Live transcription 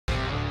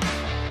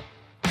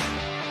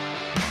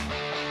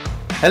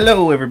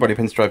Hello everybody,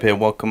 Pinstripe here.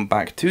 Welcome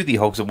back to the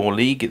Hogs of War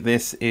League.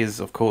 This is,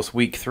 of course,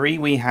 week 3.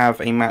 We have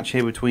a match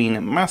here between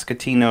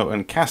Mascettino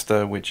and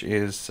Castor, which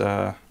is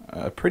a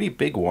pretty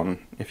big one,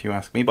 if you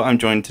ask me. But I'm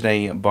joined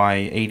today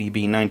by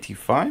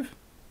ADB95.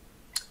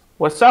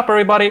 What's up,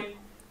 everybody?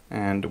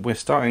 And we're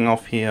starting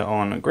off here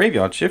on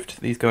Graveyard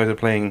Shift. These guys are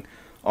playing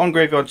on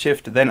Graveyard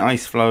Shift, then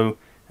Ice Flow,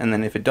 and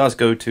then if it does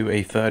go to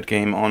a third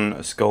game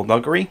on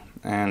Skullduggery.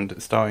 And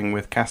starting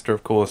with Castor,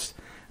 of course,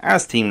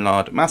 as Team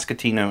Lard,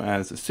 Mascettino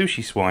as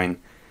Sushi Swine,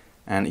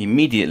 and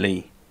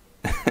immediately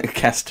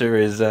Castor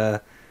is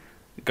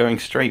going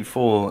straight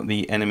for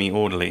the enemy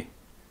orderly.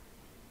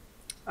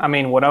 I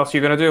mean, what else are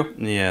you gonna do?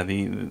 Yeah,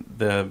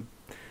 the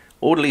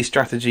orderly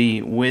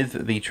strategy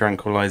with the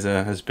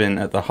Tranquilizer has been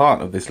at the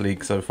heart of this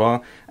league so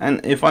far,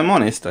 and if I'm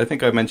honest, I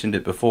think I mentioned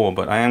it before,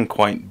 but I am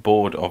quite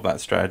bored of that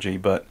strategy,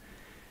 but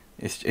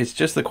it's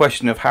just the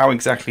question of how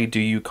exactly do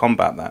you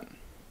combat that?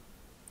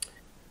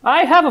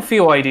 I have a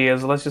few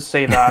ideas. Let's just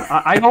say that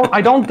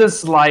I don't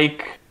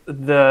dislike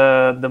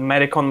the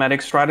medic on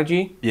medic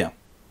strategy. Yeah,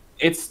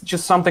 it's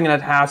just something that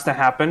has to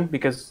happen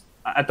because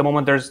at the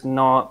moment there's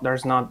not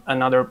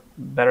another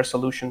better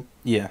solution.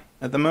 Yeah,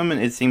 at the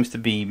moment it seems to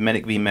be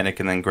medic v medic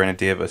and then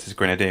grenadier versus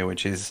grenadier,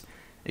 which is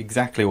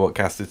exactly what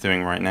Castor's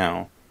doing right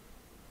now.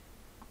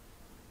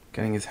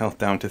 Getting his health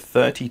down to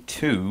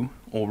 32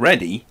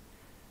 already,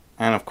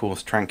 and of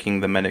course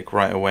tranking the medic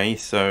right away,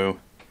 so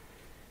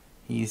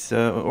he's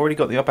already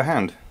got the upper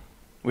hand,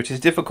 which is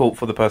difficult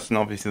for the person,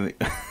 obviously,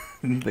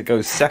 that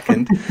goes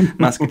second.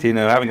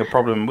 Mascettino having a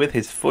problem with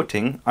his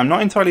footing. I'm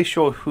not entirely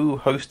sure who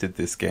hosted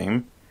this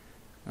game.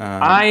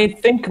 I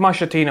think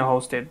Mascettino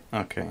hosted.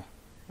 Okay.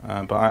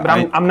 But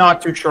I'm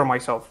not too sure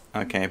myself.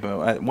 Okay,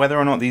 but whether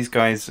or not these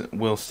guys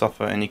will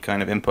suffer any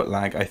kind of input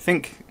lag, I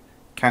think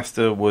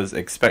Castor was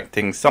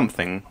expecting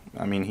something.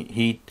 I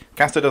mean,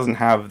 Castor doesn't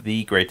have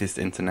the greatest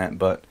internet,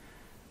 but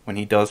when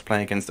he does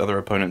play against other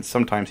opponents,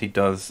 sometimes he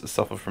does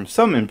suffer from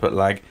some input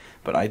lag,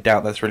 but I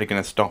doubt that's really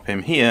going to stop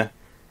him here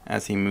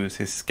as he moves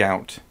his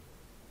scout.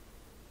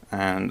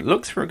 And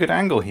looks for a good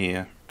angle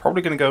here.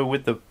 Probably going to go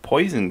with the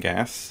poison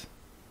gas.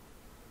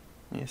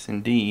 Yes,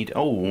 indeed.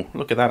 Oh,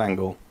 look at that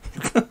angle.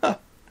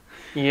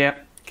 Yeah.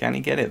 Can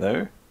he get it,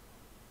 though?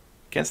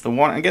 Gets the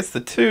one and gets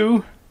the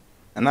two.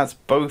 And that's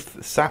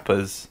both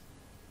sappers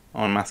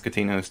on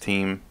Mascettino's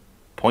team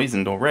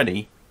poisoned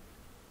already.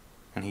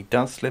 And he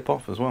does slip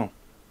off as well.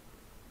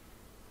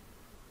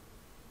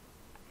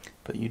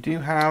 But you do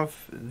have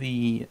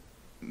the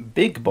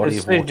big body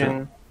of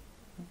water.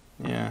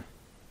 Yeah.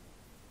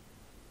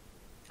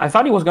 I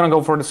thought he was going to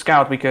go for the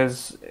scout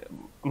because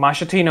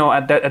Mascettino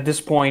at this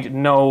point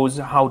knows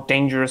how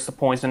dangerous the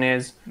poison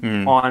is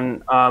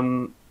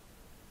on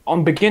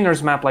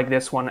beginners map like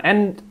this one.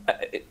 And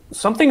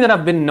something that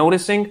I've been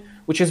noticing,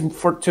 which is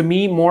to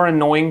me more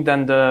annoying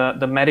than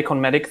the medic on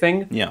medic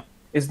thing,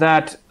 is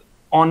that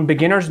on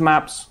beginner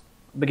maps,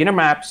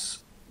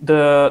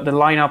 the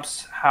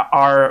lineups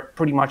are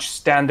pretty much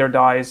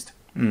standardized.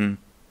 And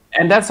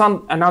that's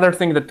another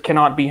thing that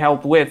cannot be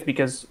helped with,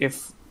 because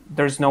if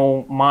there's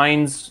no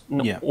mines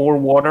or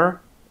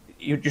water,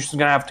 you're just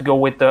going to have to go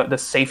with the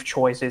safe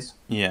choices.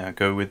 Yeah,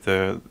 go with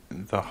the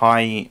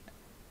high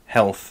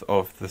health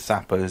of the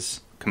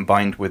sappers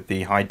combined with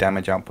the high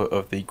damage output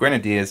of the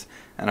grenadiers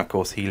and, of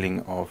course,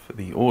 healing of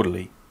the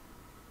orderly.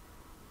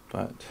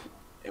 But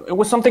it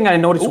was something I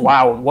noticed. Ooh.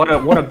 Wow, what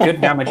a good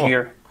damage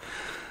here.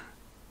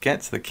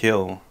 Gets the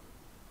kill.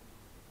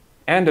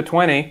 And a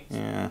 20.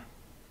 Yeah.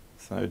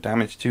 So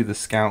damage to the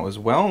scout as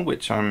well,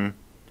 which I'm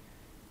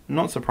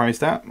not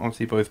surprised at.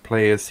 Obviously both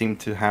players seem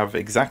to have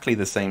exactly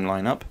the same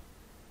lineup.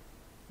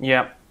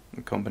 Yeah.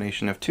 A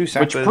combination of two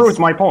sappers. Which proves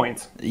my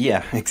point.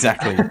 Yeah,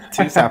 exactly.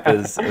 Two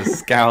sappers, a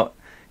scout,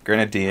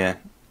 grenadier,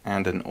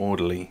 and an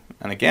orderly.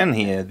 And again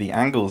here, the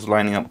angle's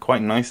lining up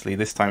quite nicely,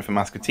 this time for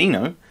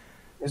Mascettino.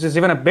 This is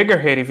even a bigger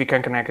hit if he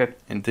can connect it.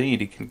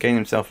 Indeed, he can gain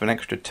himself an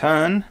extra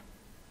turn.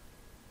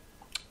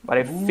 But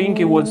I think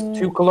it was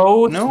too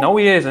close. No,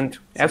 he isn't.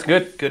 That's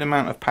good. Good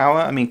amount of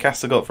power. I mean,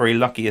 Castor got very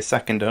lucky a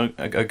second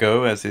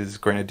ago as his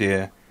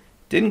grenadier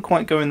didn't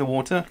quite go in the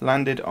water.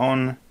 Landed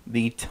on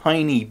the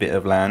tiny bit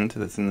of land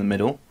that's in the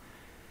middle.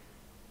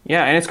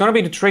 Yeah, and it's going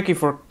to be tricky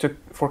for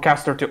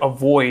Castor to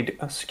avoid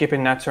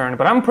skipping that turn.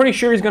 But I'm pretty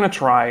sure he's going to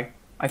try.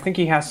 I think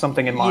he has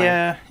something in mind.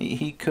 Yeah,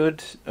 he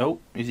could. Oh,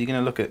 is he going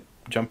to look at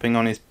jumping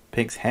on his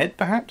pig's head,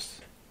 perhaps?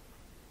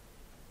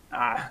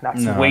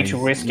 That's way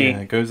too risky.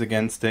 Yeah, goes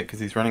against it because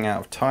he's running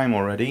out of time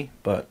already,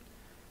 but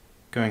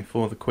going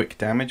for the quick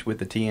damage with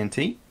the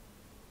TNT.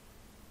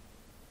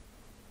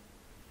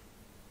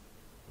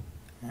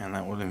 And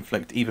that will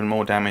inflict even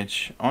more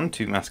damage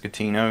onto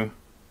Mascettino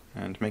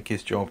and make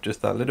his job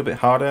just that little bit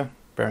harder,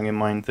 bearing in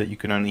mind that you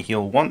can only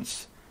heal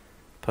once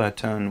per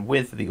turn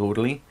with the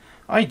orderly.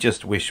 I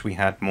just wish we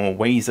had more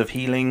ways of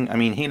healing. I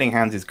mean, healing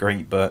hands is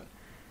great, but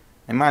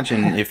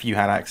imagine if you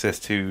had access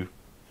to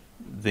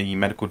the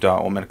medical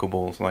dart or medical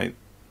balls. Like,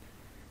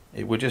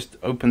 it would just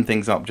open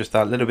things up just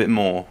that little bit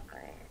more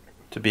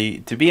to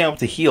be able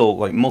to heal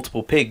like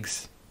multiple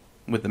pigs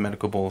with the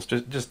medical balls.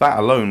 Just that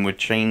alone would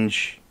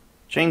change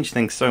change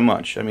things so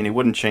much. I mean, it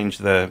wouldn't change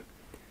the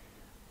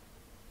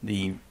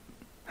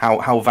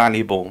how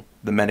valuable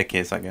the medic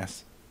is, I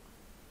guess.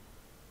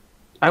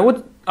 I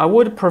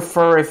would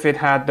prefer if it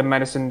had the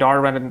medicine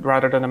dart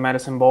rather than a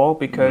medicine ball,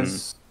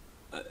 because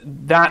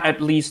that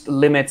at least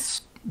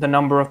limits the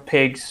number of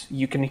pigs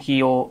you can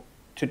heal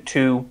to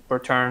 2 per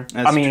turn.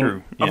 That's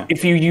true. Yeah.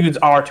 If you use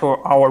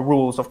our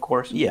rules, of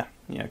course. Yeah,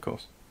 of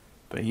course.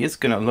 But he is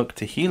going to look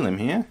to heal him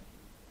here.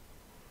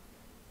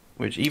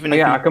 Which even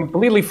if I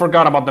completely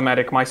forgot about the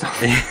medic myself.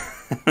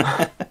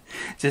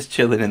 just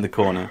chilling in the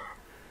corner.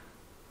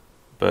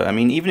 But I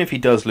mean, even if he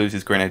does lose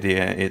his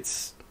Grenadier,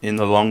 it's in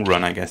the long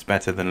run, I guess,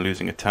 better than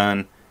losing a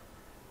turn,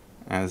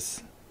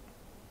 as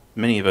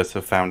many of us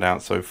have found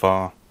out so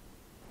far.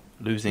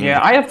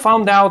 I have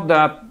found out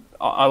that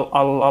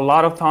a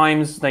lot of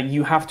times that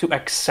you have to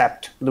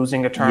accept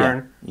losing a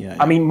turn. Yeah.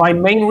 I mean, my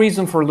main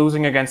reason for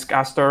losing against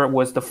Castor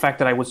was the fact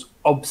that I was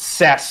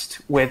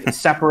obsessed with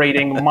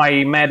separating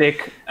my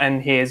medic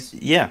and his.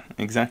 Yeah,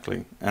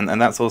 exactly.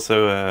 And that's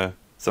also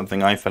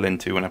something I fell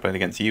into when I played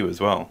against you as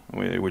well,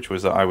 which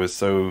was that I was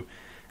so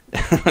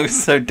I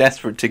was so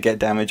desperate to get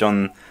damage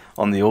on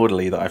the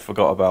orderly that I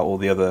forgot about all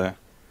the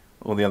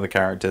other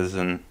characters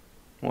and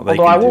what they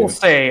can do.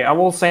 I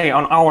will say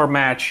on our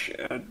match,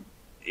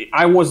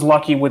 I was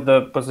lucky with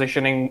the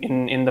positioning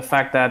in the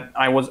fact that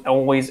I was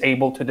always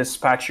able to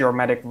dispatch your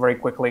medic very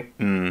quickly.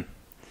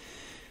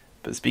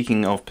 But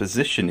speaking of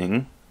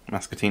positioning,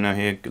 Mascettino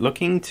here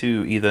looking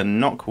to either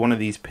knock one of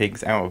these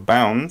pigs out of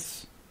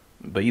bounds,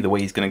 but either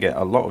way he's going to get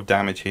a lot of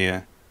damage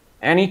here.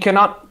 And he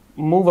cannot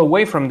move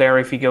away from there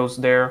if he goes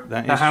there.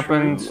 That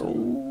happened,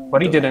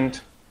 but he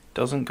didn't.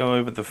 Doesn't go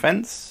over the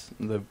fence,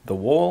 the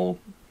wall,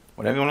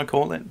 whatever you want to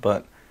call it,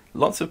 but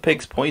lots of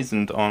pigs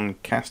poisoned on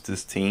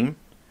Castor's team.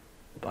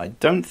 But I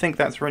don't think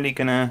that's really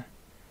gonna.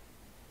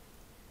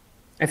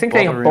 I think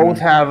they both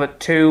have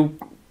 2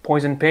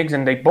 poison pigs,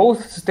 and they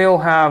both still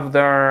have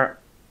their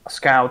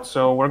scout,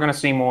 so we're gonna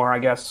see more, I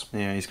guess.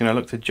 Yeah, he's gonna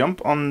look to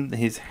jump on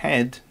his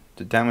head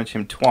to damage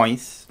him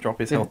twice, drop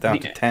his health down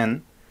to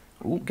 10.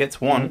 Ooh,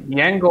 gets 1. The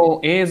angle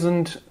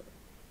isn't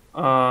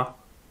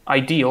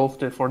ideal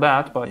for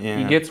that, but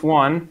he gets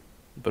 1.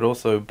 But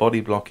also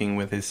body blocking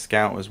with his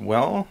scout as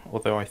well,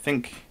 although I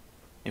think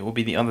it will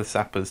be the other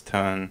sapper's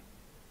turn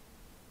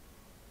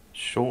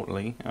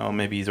shortly. Oh,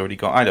 maybe he's already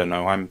got. I don't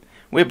know.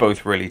 We're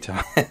both really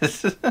tired.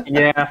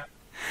 Yeah.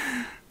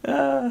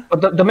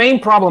 But the main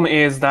problem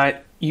is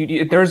that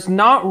there's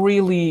not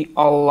really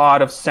a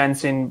lot of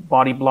sense in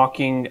body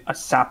blocking a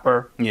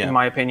sapper, in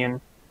my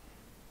opinion.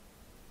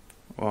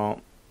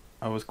 Well,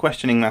 I was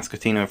questioning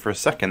Mascettino for a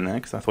second there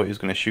because I thought he was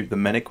going to shoot the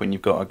medic when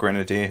you've got a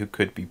grenadier who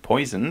could be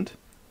poisoned.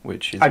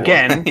 Which is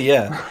again,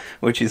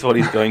 which is what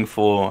he's going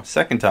for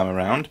second time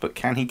around. But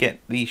can he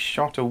get the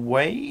shot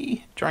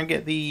away? Try and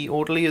get the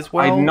orderly as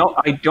well.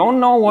 I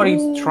don't know what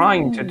he's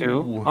trying to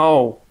do.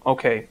 Oh,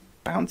 okay.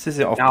 Bounces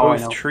it off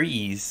both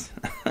trees,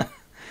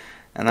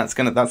 and that's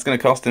gonna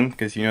cost him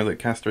because you know that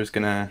Castor is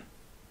gonna.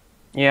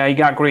 Yeah, he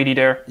got greedy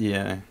there.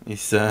 Yeah,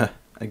 he's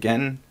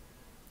again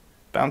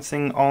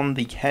bouncing on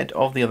the head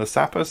of the other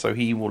sapper, so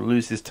he will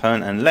lose his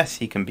turn unless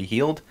he can be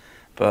healed.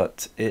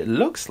 But it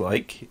looks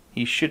like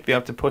he should be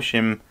able to push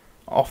him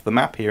off the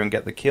map here and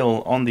get the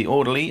kill on the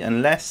orderly,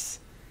 unless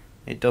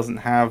it doesn't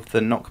have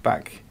the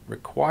knockback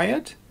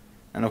required.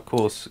 And of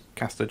course,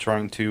 Castor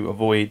trying to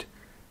avoid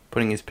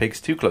putting his pigs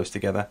too close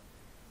together.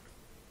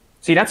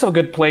 See, that's a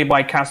good play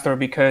by Castor,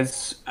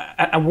 because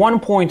at one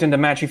point in the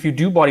match, if you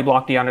do body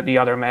block the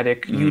other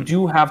medic, you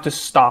do have to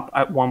stop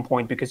at one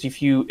point, because if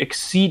you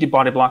exceed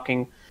body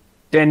blocking,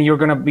 then you're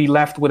going to be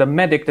left with a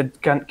medic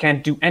that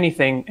can't do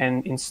anything,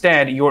 and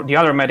instead the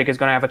other medic is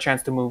going to have a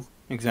chance to move.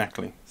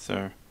 Exactly.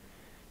 So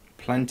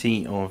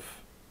plenty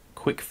of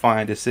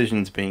quick-fire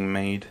decisions being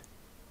made.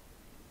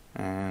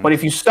 But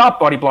if you stop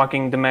body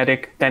blocking the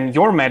medic, then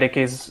your medic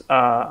is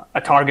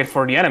a target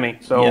for the enemy.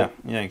 So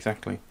yeah,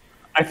 exactly.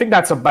 I think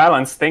that's a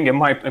balanced thing, in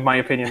my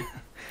opinion.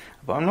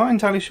 But I'm not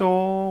entirely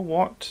sure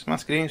what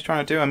Mascettino is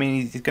trying to do. I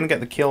mean, he's going to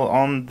get the kill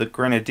on the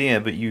grenadier,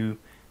 but you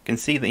can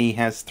see that he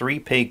has 3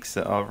 pigs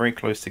that are very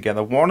close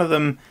together. One of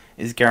them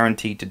is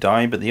guaranteed to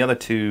die, but the other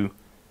 2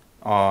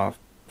 are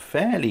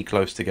fairly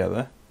close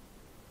together.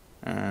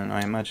 And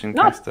I imagine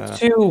not Castor...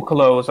 too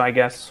close, I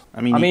guess.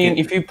 I mean, can...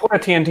 if you put a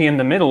TNT in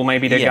the middle,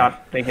 maybe they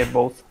get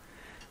both.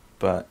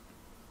 But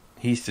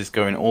he's just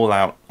going all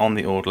out on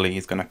the orderly.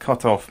 He's going to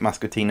cut off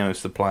Mascettino's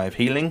supply of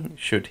healing,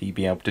 should he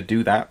be able to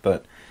do that,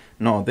 but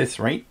not at this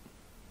rate.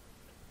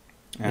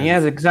 He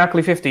has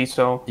exactly 50,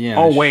 so... Yeah,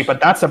 oh, wait,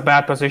 but that's a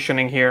bad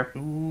positioning here.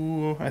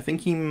 Ooh, I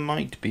think he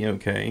might be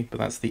okay, but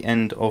that's the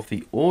end of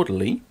the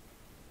orderly.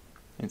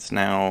 It's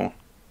now...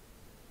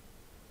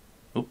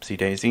 Oopsie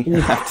daisy.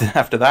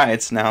 After that,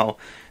 it's now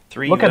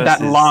 3 Look versus... at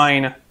that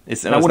line.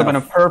 That would have been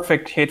a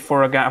perfect hit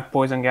for a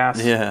poison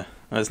gas. Yeah,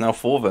 it's now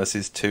 4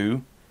 versus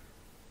 2.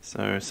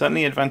 So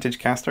certainly advantage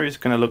Castor. He's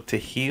going to look to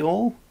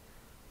heal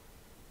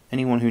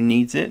anyone who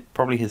needs it.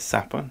 Probably his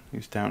sapper,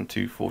 who's down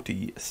to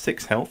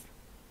 46 health.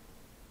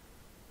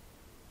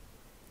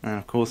 And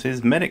of course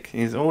his medic,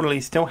 his orderly,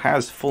 still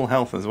has full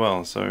health as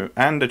well, so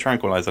and a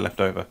tranquilizer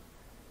left over.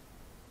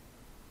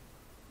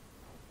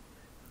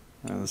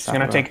 It's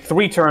going to take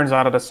 3 turns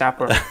out of the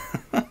sapper.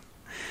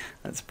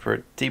 That's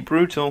pretty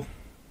brutal.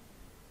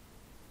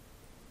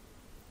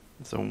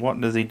 So what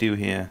does he do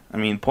here? I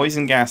mean,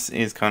 poison gas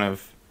is kind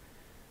of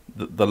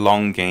the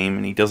long game,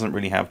 and he doesn't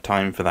really have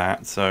time for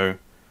that. So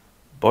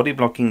body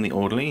blocking the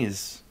orderly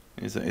is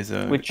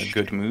a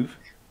good move.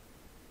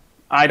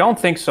 I don't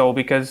think so,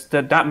 because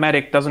that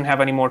medic doesn't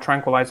have any more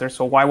tranquilizer,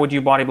 so why would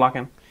you body block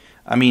him?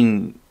 I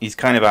mean, he's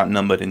kind of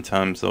outnumbered in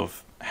terms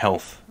of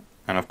health,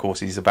 and of course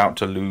he's about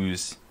to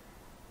lose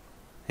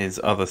his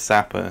other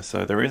sapper,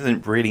 so there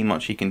isn't really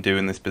much he can do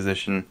in this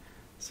position.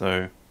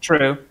 So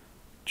true.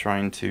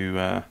 Trying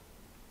to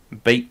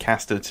bait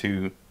Castor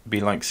to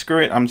be like,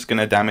 screw it, I'm just going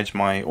to damage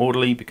my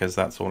orderly because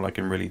that's all I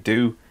can really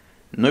do.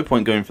 No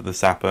point going for the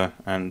sapper,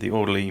 and the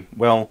orderly,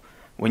 well,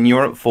 when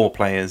you're at 4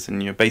 players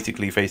and you're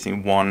basically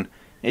facing 1,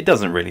 it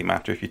doesn't really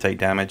matter if you take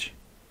damage.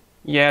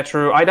 Yeah,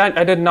 true. I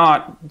did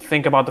not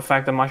think about the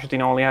fact that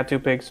Mascettino only had 2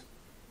 pigs.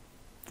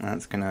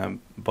 That's going to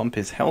bump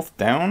his health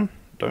down.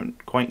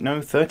 Don't quite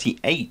know.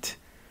 38.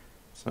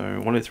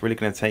 So what it's really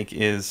going to take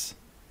is...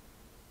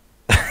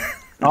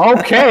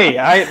 Okay,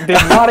 I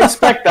did not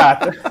expect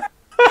that.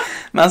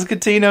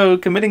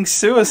 Mascettino committing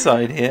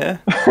suicide here.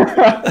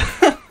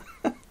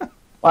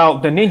 Well,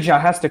 the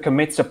ninja has to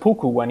commit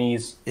seppuku when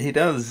he's... He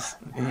does.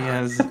 He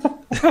has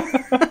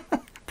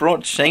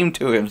brought shame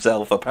to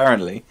himself,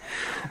 apparently.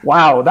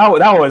 Wow,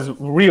 that was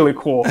really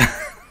cool.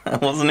 I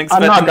wasn't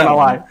expecting I'm not gonna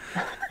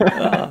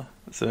lie.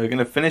 So we're going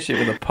to finish it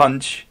with a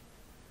punch.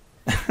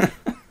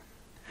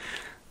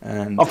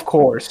 And of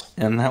course.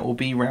 And that will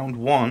be round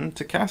 1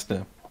 to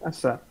Castor.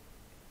 That's that.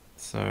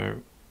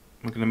 So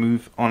we're going to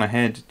move on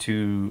ahead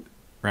to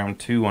round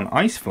 2 on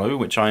Ice Flow,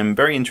 which I'm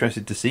very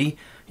interested to see.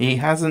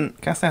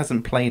 Castor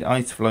hasn't played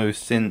Ice Flow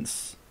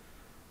since,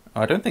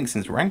 I don't think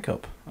since rank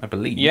up, I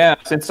believe. Yeah,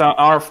 since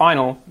our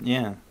final.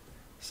 Yeah.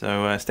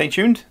 So stay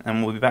tuned,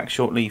 and we'll be back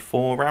shortly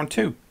for round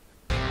 2.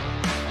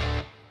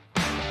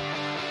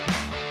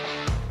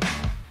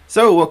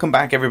 So, welcome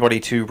back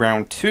everybody to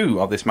round 2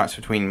 of this match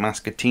between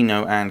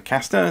Mascettino and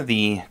Castor.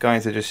 The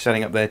guys are just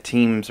setting up their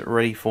teams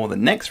ready for the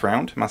next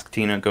round.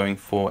 Mascettino going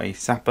for a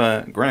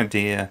Sapper,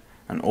 Grenadier,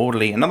 an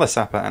Orderly, another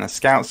Sapper, and a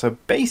Scout. So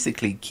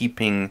basically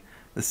keeping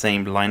the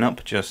same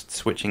lineup, just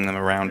switching them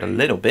around a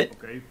little bit.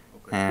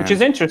 Which is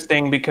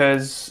interesting,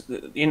 because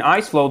in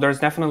Ice Flow there's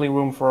definitely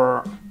room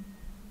for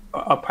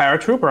a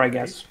paratrooper, I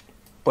guess.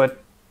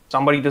 But...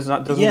 somebody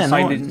doesn't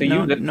decide to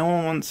use it. No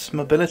one wants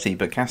mobility,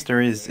 but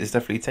Castor is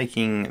definitely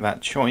taking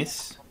that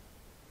choice.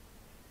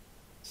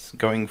 It's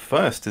going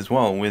first as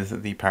well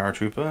with the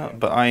paratrooper,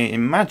 but I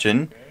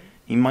imagine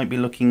he might be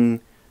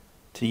looking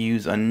to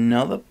use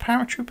another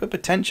paratrooper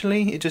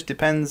potentially. It just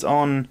depends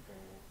on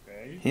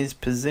his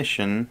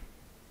position,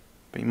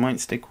 but he might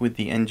stick with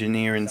the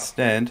engineer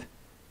instead.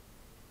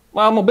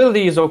 Well,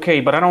 mobility is okay,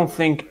 but I don't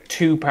think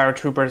 2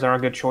 paratroopers are a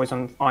good choice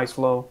on Ice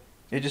Flow.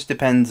 It just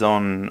depends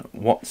on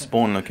what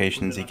spawn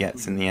locations he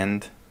gets in the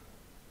end.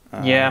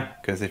 Yeah.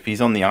 Because if he's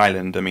on the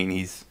island, I mean,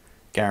 he's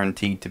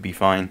guaranteed to be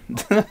fine.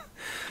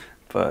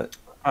 But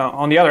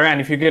on the other hand,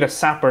 if you get a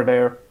Sapper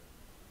there...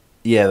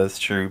 Yeah, that's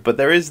true. But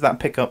there is that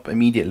pickup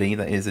immediately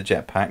that is a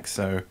jetpack,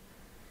 so...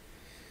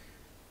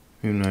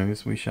 who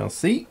knows? We shall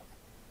see.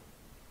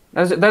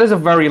 That is a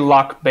very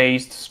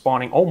luck-based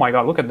spawning. Oh my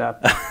god, look at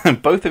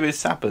that. Both of his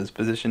Sappers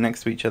positioned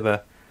next to each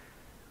other,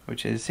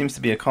 which seems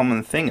to be a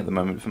common thing at the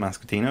moment for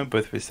Mascettino.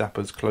 Both of his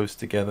Sappers close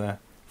together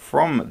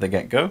from the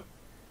get-go.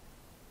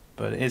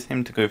 But it is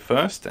him to go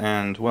first,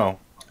 and, well...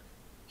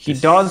 He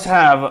does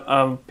have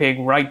a pig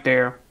right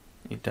there.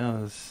 He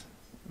does,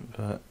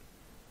 but...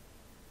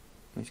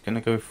 he's going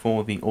to go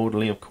for the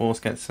Orderly, of course,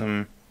 get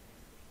some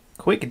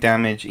quick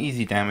damage,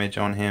 easy damage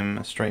on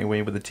him straight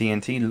away with the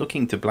TNT,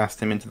 looking to blast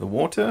him into the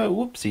water.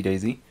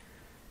 Whoopsie-daisy.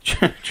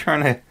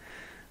 Trying to,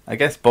 I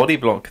guess, body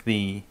block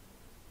the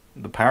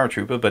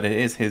paratrooper, but it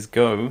is his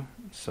go,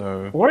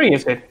 so... Where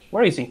is it?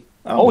 Where is he?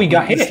 Oh, he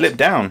got hit. He slipped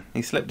down.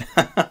 He slipped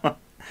down.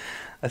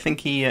 I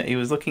think he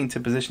was looking to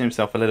position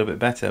himself a little bit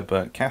better,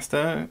 but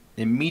Castor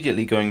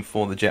immediately going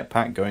for the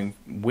jetpack, going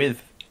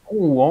with...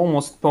 Oh,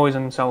 almost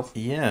poisoned himself.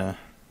 Yeah.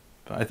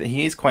 But I think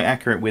he is quite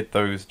accurate with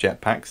those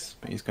jetpacks,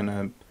 but he's going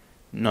to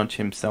nudge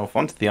himself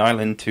onto the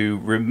island to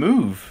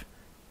remove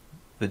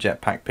the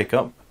jetpack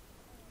pickup.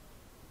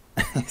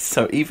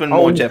 So even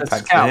more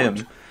jetpacks for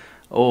him.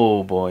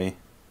 Oh boy.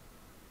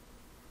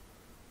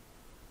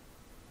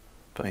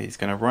 But he's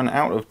going to run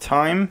out of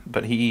time,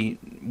 but he,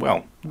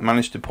 well,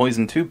 managed to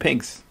poison 2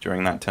 pigs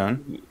during that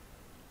turn.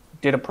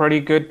 Did a pretty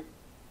good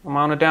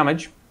amount of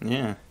damage.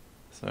 Yeah.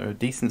 So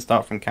decent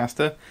start from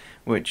Castor,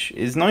 which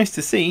is nice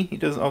to see. He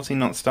does obviously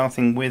not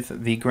starting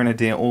with the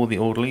Grenadier or the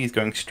Orderly. He's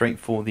going straight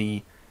for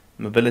the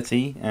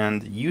mobility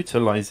and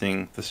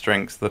utilizing the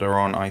strengths that are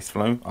on Ice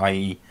Flow,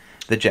 i.e.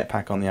 the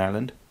jetpack on the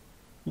island.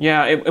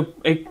 Yeah,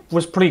 it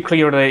was pretty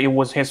clear that it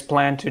was his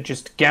plan to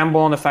just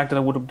gamble on the fact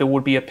that there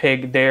would be a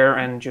pig there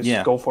and just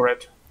go for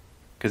it.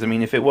 Because, I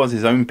mean, if it was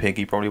his own pig,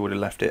 he probably would have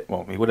left it...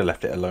 Well, he would have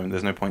left it alone.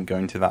 There's no point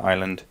going to that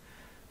island.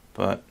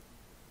 But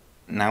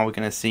now we're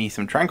going to see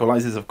some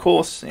tranquilizers, of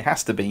course. It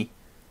has to be.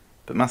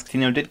 But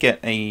Mascettino did get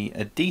a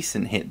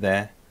decent hit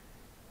there.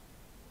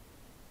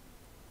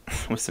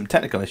 With some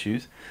technical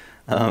issues.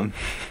 Yeah,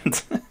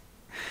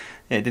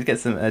 did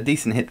get a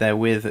decent hit there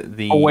with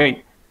the... Oh,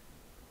 wait.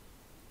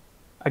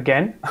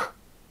 Again?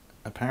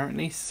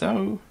 Apparently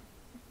so.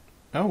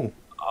 Oh.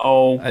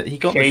 Oh, he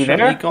got the shot.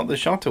 He got the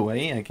shot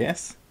away, I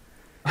guess.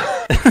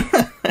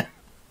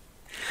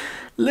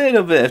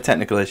 Little bit of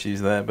technical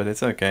issues there, but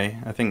it's okay.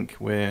 I think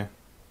we're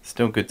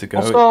still good to go.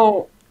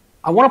 Also,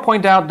 I want to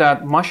point out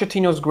that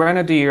Mascettino's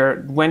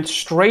Grenadier went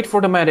straight for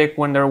the medic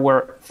when there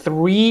were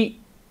 3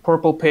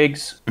 purple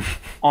pigs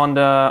on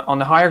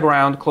the higher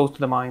ground close to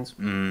the mines.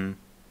 And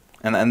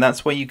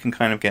that's where you can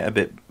kind of get a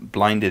bit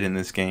blinded in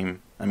this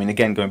game. I mean,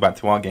 again, going back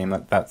to our game,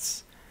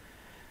 that's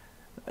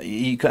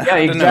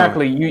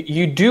exactly.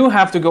 You do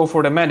have to go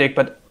for the medic,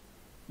 but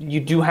you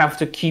do have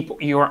to keep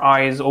your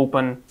eyes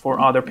open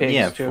for other pigs.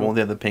 Yeah, too. for all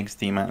the other pigs,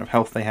 the amount of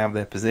health they have,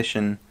 their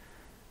position.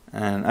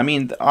 And I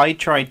mean, I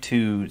tried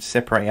to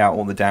separate out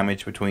all the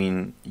damage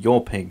between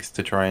your pigs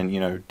to try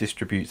and,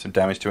 distribute some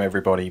damage to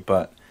everybody,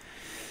 but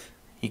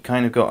he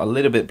kind of got a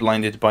little bit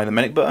blinded by the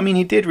medic. But I mean,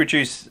 he did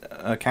reduce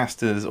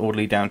Castor's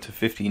orderly down to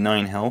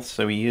 59 health,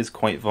 so he is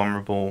quite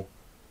vulnerable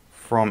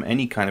from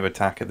any kind of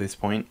attack at this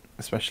point,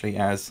 especially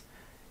as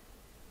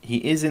he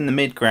is in the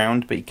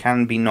mid-ground, but he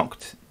can be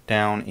knocked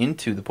down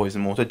into the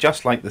poison water,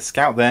 just like the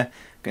scout there.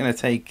 Going to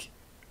take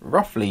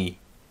roughly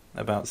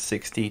about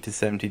 60 to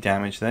 70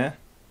 damage there.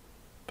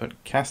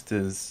 But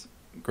Castor's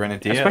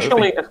Grenadier...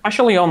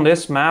 Especially on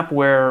this map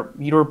where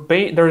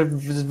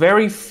there's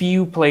very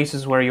few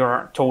places where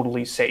you're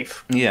totally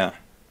safe. Yeah.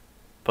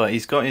 But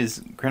he's got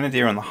his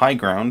Grenadier on the high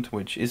ground,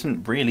 which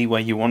isn't really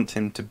where you want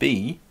him to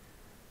be.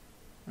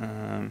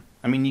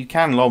 I mean, you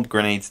can lob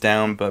grenades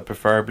down, but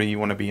preferably you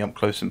want to be up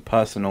close and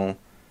personal.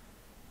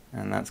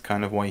 And that's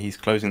kind of why he's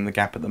closing the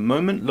gap at the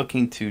moment,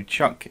 looking to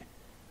chuck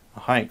a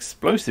high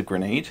explosive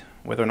grenade.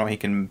 Whether or not he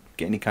can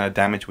get any kind of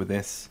damage with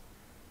this,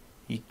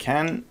 he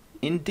can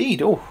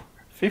indeed. Oh,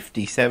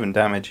 57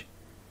 damage.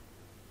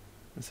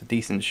 That's a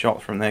decent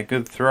shot from there.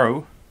 Good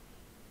throw.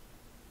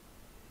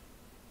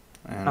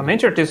 And I'm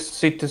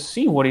interested to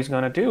see what he's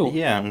going to do.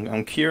 Yeah,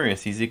 I'm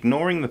curious. He's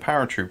ignoring the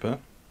paratrooper.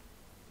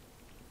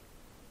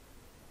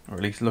 Or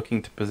at least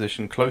looking to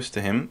position close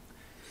to him.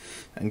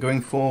 And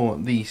going for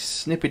the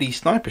snippety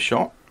sniper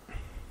shot.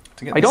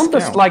 I don't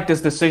dislike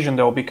this decision,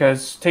 though,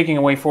 because taking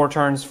away 4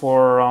 turns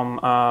for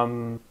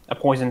a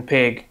poisoned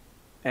pig,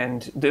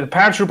 and the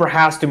paratrooper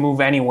has to move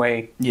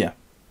anyway. Yeah.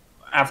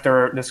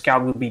 After the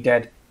scout will be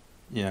dead.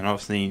 Yeah, and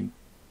obviously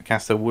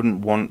Castor wouldn't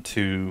want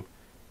to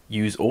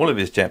use all of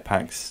his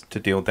jetpacks to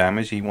deal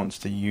damage. He wants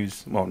to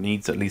use, well,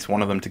 needs at least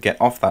one of them to get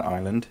off that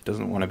island.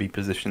 Doesn't want to be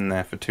positioned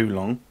there for too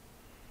long.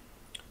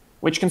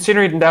 Which,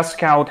 considering that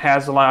scout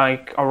has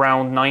like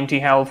around 90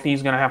 health,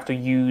 he's going to have to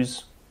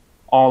use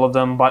all of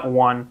them but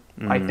one,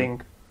 I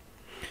think.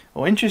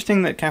 Well,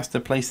 interesting that Castor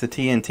placed the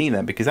TNT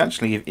there, because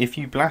actually if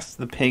you blast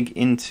the pig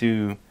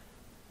into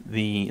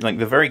the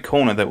very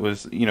corner that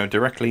was,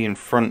 directly in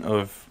front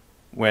of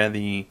where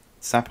the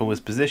sapper was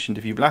positioned,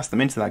 if you blast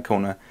them into that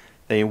corner,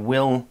 they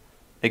will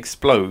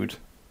explode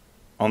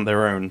on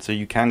their own, so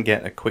you can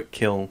get a quick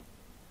kill.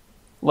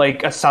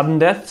 Like a sudden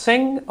death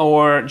thing,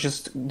 or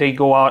just they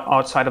go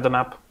outside of the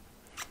map?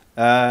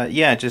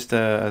 Yeah, just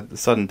a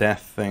sudden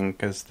death thing,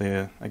 because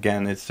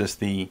again, it's just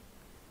the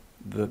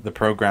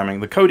programming,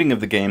 the coding of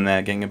the game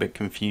there getting a bit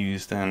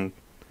confused and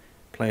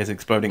players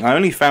exploding. I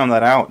only found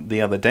that out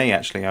the other day,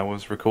 actually. I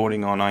was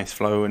recording on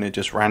Iceflow and it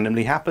just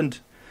randomly happened.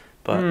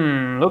 But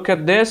look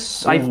at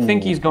this. Ooh. I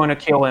think he's going to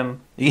kill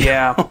him.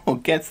 Yeah.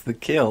 Gets the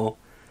kill.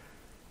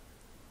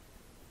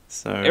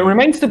 So it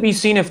remains to be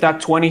seen if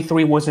that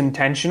 23 was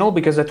intentional,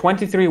 because the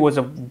 23 was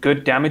a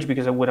good damage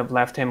because it would have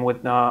left him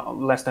with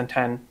less than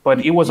 10.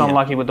 But it was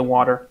unlucky with the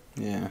water.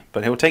 Yeah,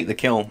 but he'll take the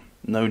kill,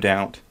 no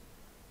doubt.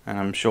 And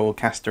I'm sure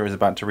Castor is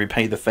about to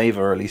repay the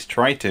favor, or at least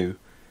try to,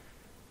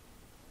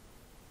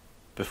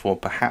 before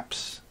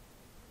perhaps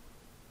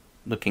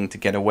looking to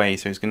get away.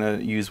 So he's going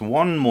to use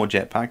one more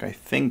jetpack, I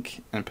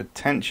think, and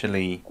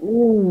potentially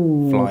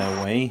fly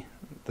away.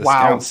 The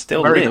scout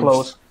still lives. Very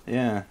close.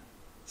 Yeah.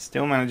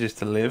 Still manages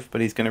to live,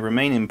 but he's going to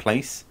remain in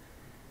place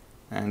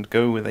and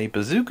go with a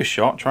bazooka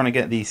shot, trying to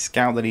get the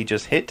scout that he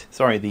just hit.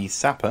 Sorry, the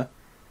sapper.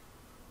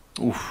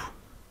 Oof.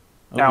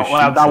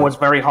 That was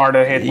very hard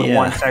to hit with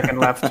 1 second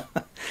left.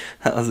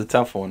 That was a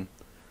tough one.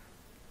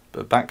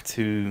 But back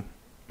to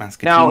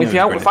Mascettino. Now,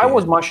 if I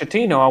was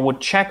Mascettino, I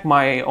would check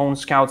my own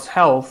scout's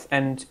health,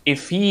 and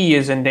if he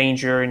is in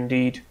danger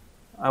indeed,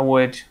 I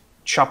would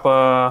chop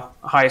a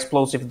high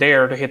explosive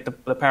there to hit the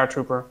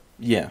paratrooper.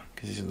 Yeah,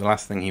 because the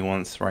last thing he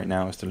wants right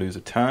now is to lose a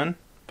turn.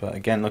 But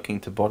again, looking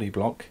to body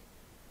block.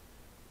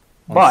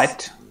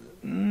 But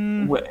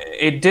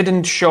it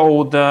didn't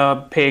show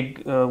the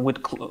pig with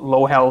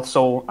low health,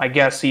 so I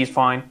guess he's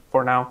fine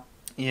for now.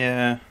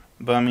 Yeah,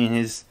 but I mean,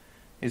 his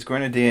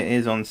Grenadier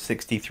is on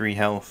 63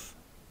 health.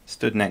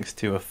 stood next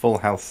to a full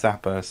health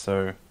sapper,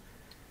 so...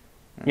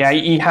 Yeah,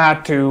 he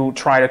had to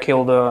try to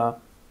kill the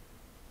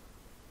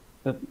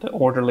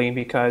orderly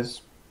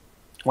because,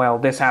 well,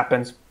 this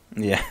happens.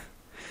 Yeah.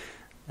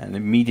 And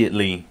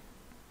immediately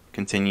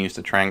continues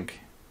to trank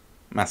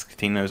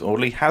Mascettino's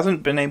orderly.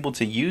 Hasn't been able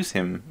to use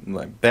him,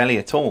 like, barely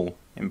at all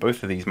in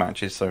both of these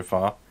matches so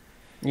far.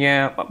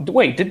 Yeah.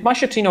 Wait, did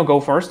Mascettino go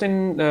first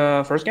in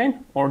the first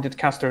game? Or did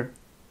Castor?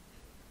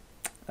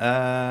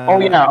 Oh,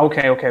 yeah.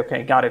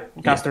 Okay. Got it.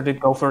 Castor did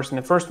go first in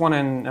the first one,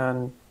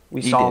 and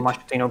we saw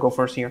Mascettino go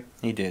first here.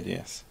 He did,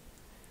 yes.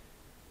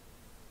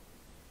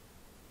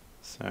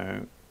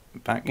 So,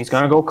 back... He's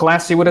going to go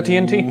classy with a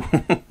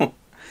TNT.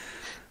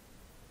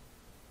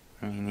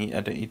 I mean, I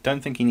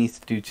don't think he needs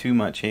to do too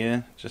much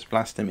here. Just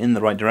blast him in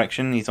the right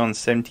direction. He's on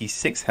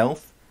 76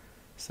 health.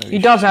 So he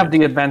does have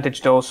the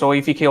advantage, though, so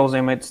if he kills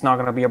him, it's not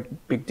going to be a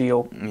big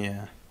deal.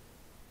 Yeah.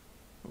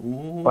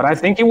 Ooh. But I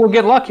think he will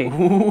get lucky.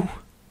 Ooh.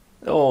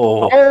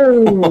 Oh.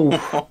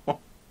 Oh.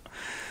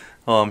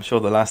 Oh, I'm sure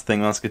the last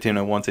thing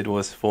Mascettino wanted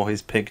was for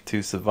his pig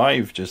to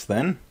survive just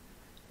then.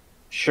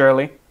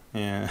 Surely.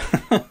 Yeah.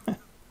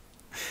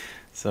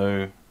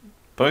 So,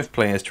 both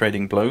players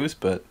trading blows,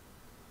 but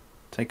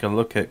take a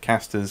look at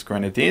Castor's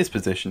Grenadier's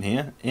position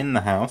here in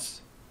the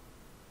house.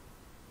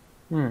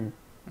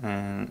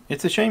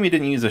 It's a shame he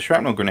didn't use a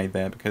shrapnel grenade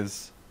there,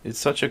 because it's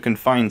such a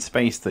confined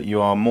space that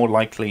you are more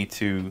likely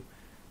to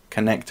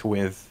connect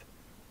with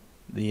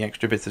the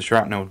extra bits of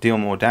shrapnel, deal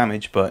more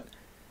damage, but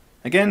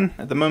again,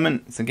 at the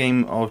moment, it's a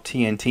game of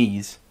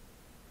TNTs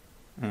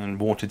and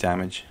water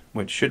damage,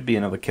 which should be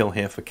another kill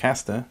here for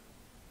Castor.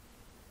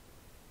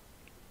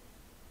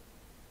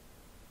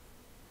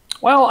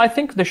 Well, I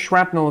think the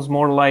shrapnel is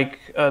more like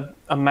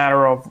a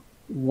matter of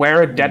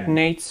where it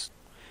detonates.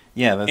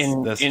 Yeah,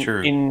 that's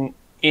true.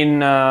 And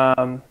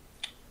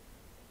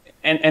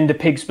the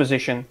pig's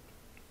position.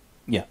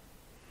 Yeah.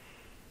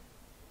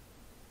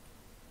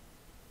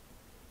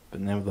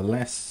 But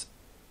nevertheless,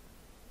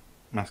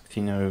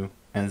 Mascettino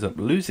ends up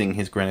losing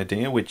his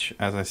Grenadier, which,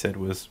 as I said,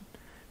 was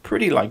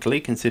pretty likely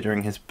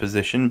considering his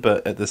position,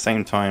 but at the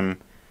same time,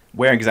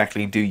 where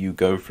exactly do you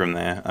go from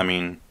there? I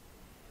mean...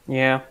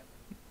 Yeah.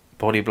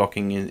 Body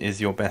blocking is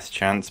your best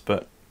chance,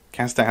 but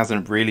Castor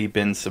hasn't really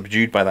been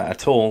subdued by that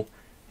at all.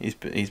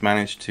 He's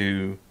managed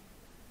to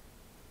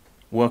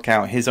work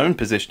out his own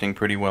positioning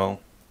pretty well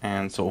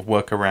and sort of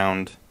work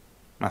around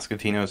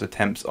Mascettino's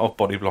attempts of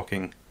body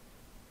blocking.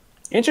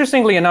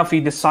 Interestingly enough, he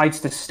decides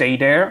to stay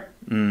there,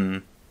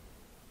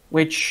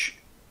 which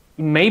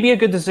may be a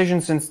good decision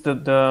since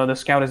the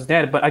scout is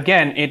dead. But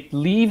again, it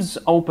leaves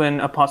open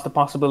the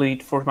possibility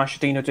for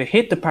Mascettino to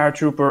hit the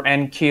paratrooper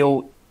and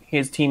kill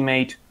his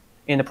teammate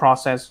in the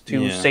process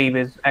to save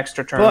his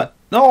extra turn. But,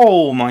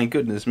 oh my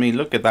goodness me,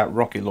 look at that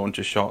rocket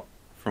launcher shot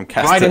from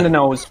Castor. Right in the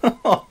nose.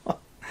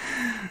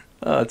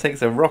 It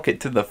takes a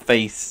rocket to the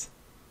face,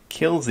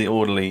 kills the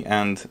orderly,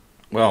 and,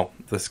 well,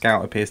 the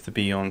scout appears to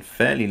be on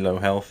fairly low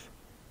health.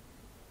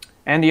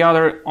 And the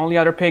only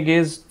other pig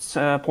is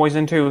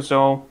poisoned too,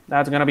 so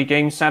that's going to be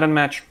game, set, and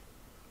match.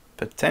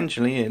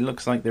 Potentially, it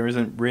looks like there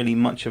isn't really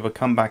much of a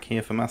comeback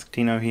here for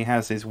Mascettino. He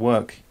has his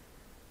work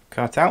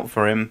cut out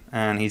for him,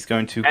 and he's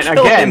going to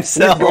kill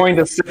himself. He's going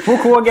to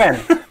seppuku again.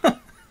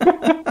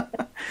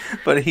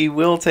 But he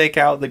will take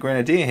out the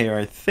Grenadier here,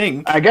 I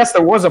think. I guess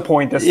there was a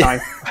point this time.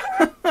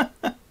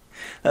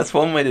 That's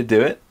one way to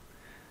do it.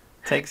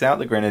 Takes out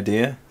the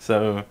Grenadier,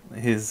 so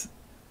his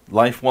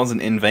life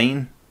wasn't in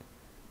vain.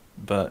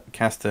 But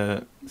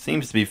Castor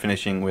seems to be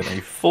finishing with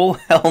a full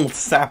health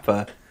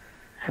sapper.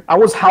 I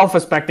was half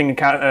expecting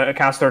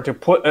Castor to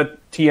put a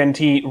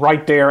TNT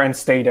right there and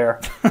stay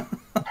there.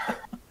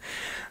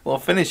 Well,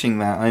 finishing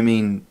that, I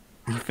mean,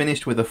 he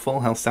finished with a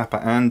full health sapper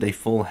and a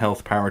full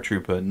health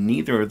paratrooper.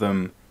 Neither of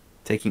them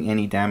taking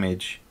any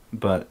damage,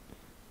 but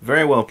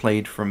very well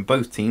played from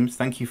both teams.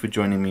 Thank you for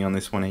joining me on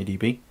this one,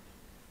 ADB.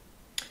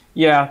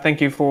 Yeah, thank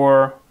you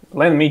for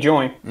letting me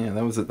join. Yeah,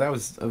 that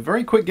was a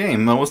very quick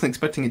game. I wasn't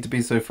expecting it to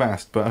be so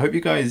fast, but I hope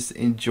you guys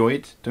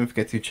enjoyed. Don't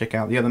forget to check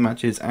out the other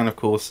matches and, of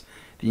course,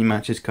 the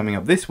matches coming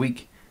up this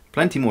week.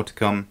 Plenty more to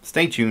come.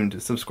 Stay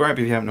tuned, subscribe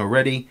if you haven't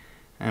already,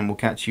 and we'll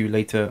catch you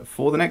later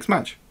for the next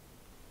match.